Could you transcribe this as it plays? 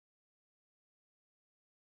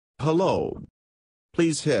Hello.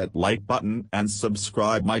 Please hit like button and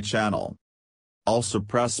subscribe my channel. Also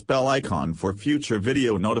press bell icon for future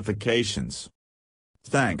video notifications.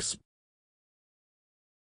 Thanks.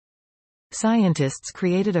 Scientists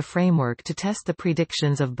created a framework to test the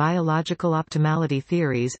predictions of biological optimality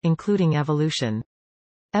theories, including evolution.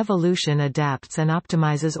 Evolution adapts and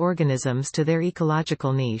optimizes organisms to their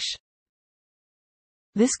ecological niche.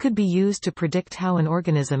 This could be used to predict how an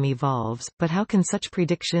organism evolves, but how can such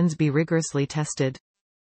predictions be rigorously tested?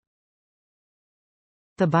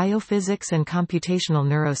 The Biophysics and Computational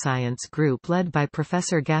Neuroscience group led by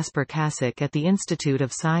Professor Gašper Tkačik at the Institute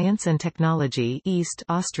of Science and Technology, East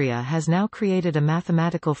Austria has now created a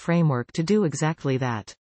mathematical framework to do exactly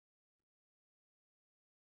that.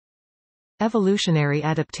 Evolutionary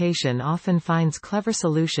adaptation often finds clever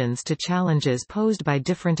solutions to challenges posed by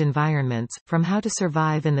different environments, from how to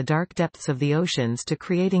survive in the dark depths of the oceans to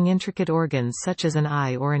creating intricate organs such as an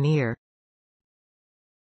eye or an ear.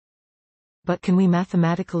 But can we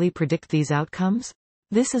mathematically predict these outcomes?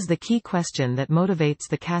 This is the key question that motivates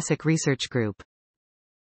the Tkačik research group.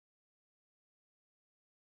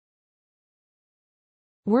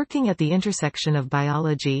 Working at the intersection of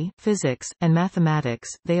biology, physics, and mathematics,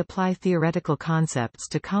 they apply theoretical concepts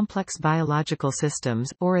to complex biological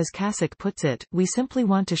systems, or as Tkačik puts it, we simply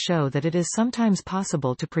want to show that it is sometimes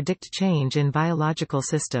possible to predict change in biological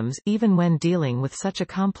systems, even when dealing with such a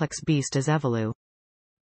complex beast as evolu.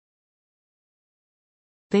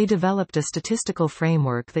 They developed a statistical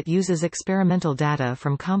framework that uses experimental data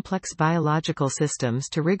from complex biological systems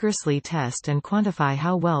to rigorously test and quantify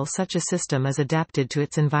how well such a system is adapted to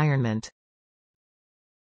its environment.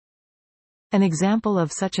 An example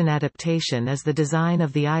of such an adaptation is the design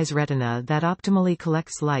of the eye's retina that optimally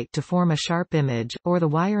collects light to form a sharp image, or the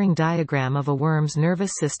wiring diagram of a worm's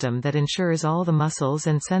nervous system that ensures all the muscles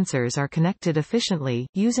and sensors are connected efficiently,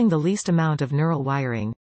 using the least amount of neural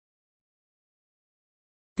wiring.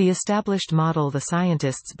 The established model the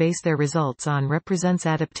scientists base their results on represents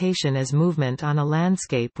adaptation as movement on a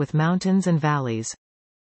landscape with mountains and valleys.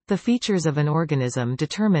 The features of an organism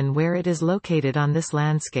determine where it is located on this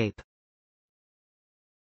landscape.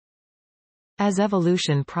 As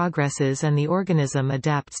evolution progresses and the organism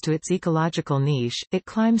adapts to its ecological niche, it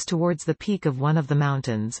climbs towards the peak of one of the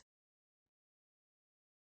mountains.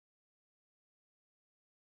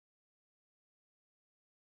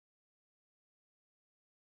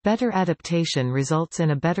 Better adaptation results in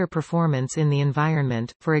a better performance in the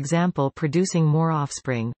environment, for example producing more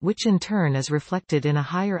offspring, which in turn is reflected in a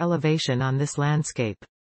higher elevation on this landscape.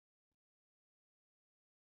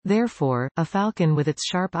 Therefore, a falcon with its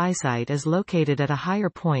sharp eyesight is located at a higher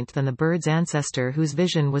point than the bird's ancestor whose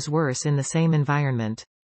vision was worse in the same environment.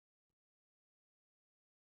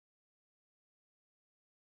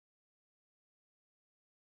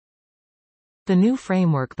 The new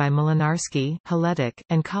framework by Młynarski, Hledík,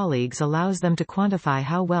 and colleagues allows them to quantify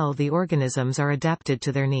how well the organisms are adapted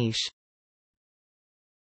to their niche.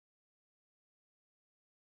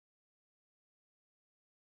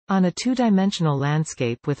 On a two-dimensional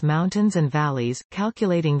landscape with mountains and valleys,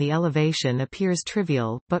 calculating the elevation appears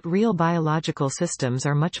trivial, but real biological systems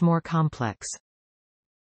are much more complex.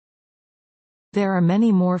 There are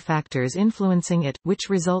many more factors influencing it, which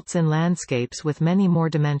results in landscapes with many more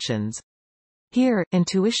dimensions. Here,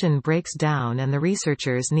 intuition breaks down and the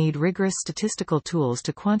researchers need rigorous statistical tools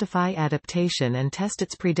to quantify adaptation and test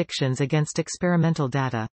its predictions against experimental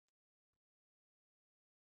data.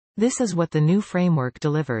 This is what the new framework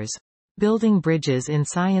delivers. Building bridges in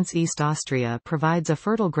science. East Austria provides a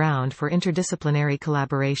fertile ground for interdisciplinary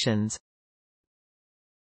collaborations.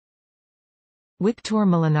 Wiktor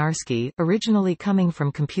Młynarski, originally coming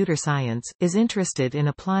from computer science, is interested in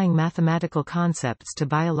applying mathematical concepts to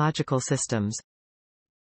biological systems.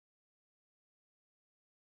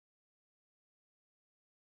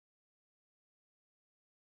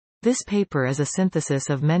 This paper is a synthesis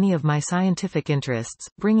of many of my scientific interests,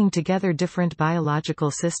 bringing together different biological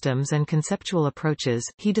systems and conceptual approaches.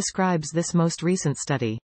 He describes this most recent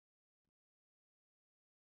study.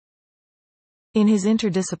 In his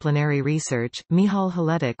interdisciplinary research, Michal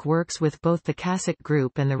Hledík works with both the Tkačik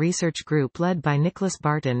group and the research group led by Nicholas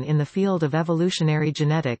Barton in the field of evolutionary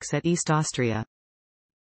genetics at East Austria.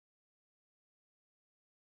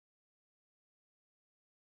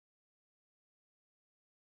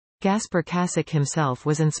 Gašper Tkačik himself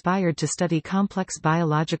was inspired to study complex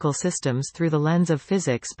biological systems through the lens of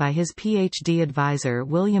physics by his PhD advisor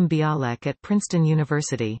William Białek at Princeton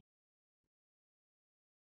University.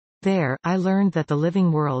 There, I learned that the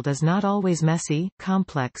living world is not always messy,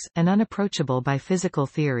 complex, and unapproachable by physical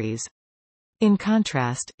theories. In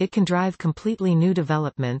contrast, it can drive completely new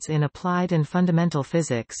developments in applied and fundamental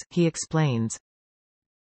physics, he explains.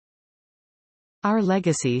 Our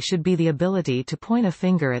legacy should be the ability to point a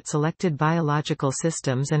finger at selected biological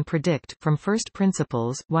systems and predict, from first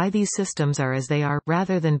principles, why these systems are as they are,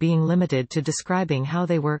 rather than being limited to describing how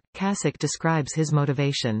they work. Tkačik describes his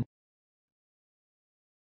motivation.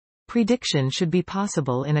 Prediction should be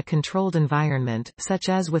possible in a controlled environment, such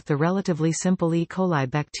as with the relatively simple E. coli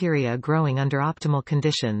bacteria growing under optimal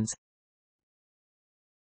conditions.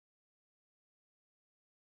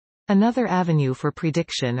 Another avenue for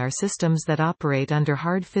prediction are systems that operate under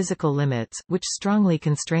hard physical limits, which strongly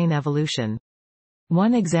constrain evolution.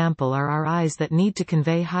 One example are our eyes that need to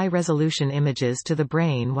convey high-resolution images to the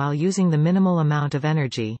brain while using the minimal amount of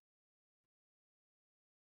energy.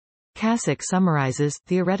 Tkačik summarizes,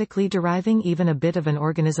 theoretically deriving even a bit of an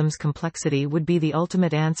organism's complexity would be the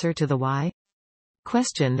ultimate answer to the why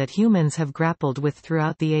question that humans have grappled with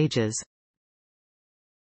throughout the ages.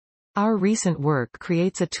 Our recent work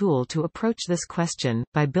creates a tool to approach this question,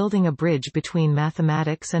 by building a bridge between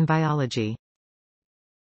mathematics and biology.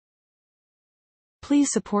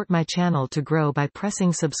 Please support my channel to grow by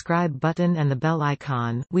pressing subscribe button and the bell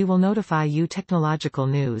icon. We will notify you technological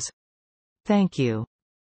news. Thank you.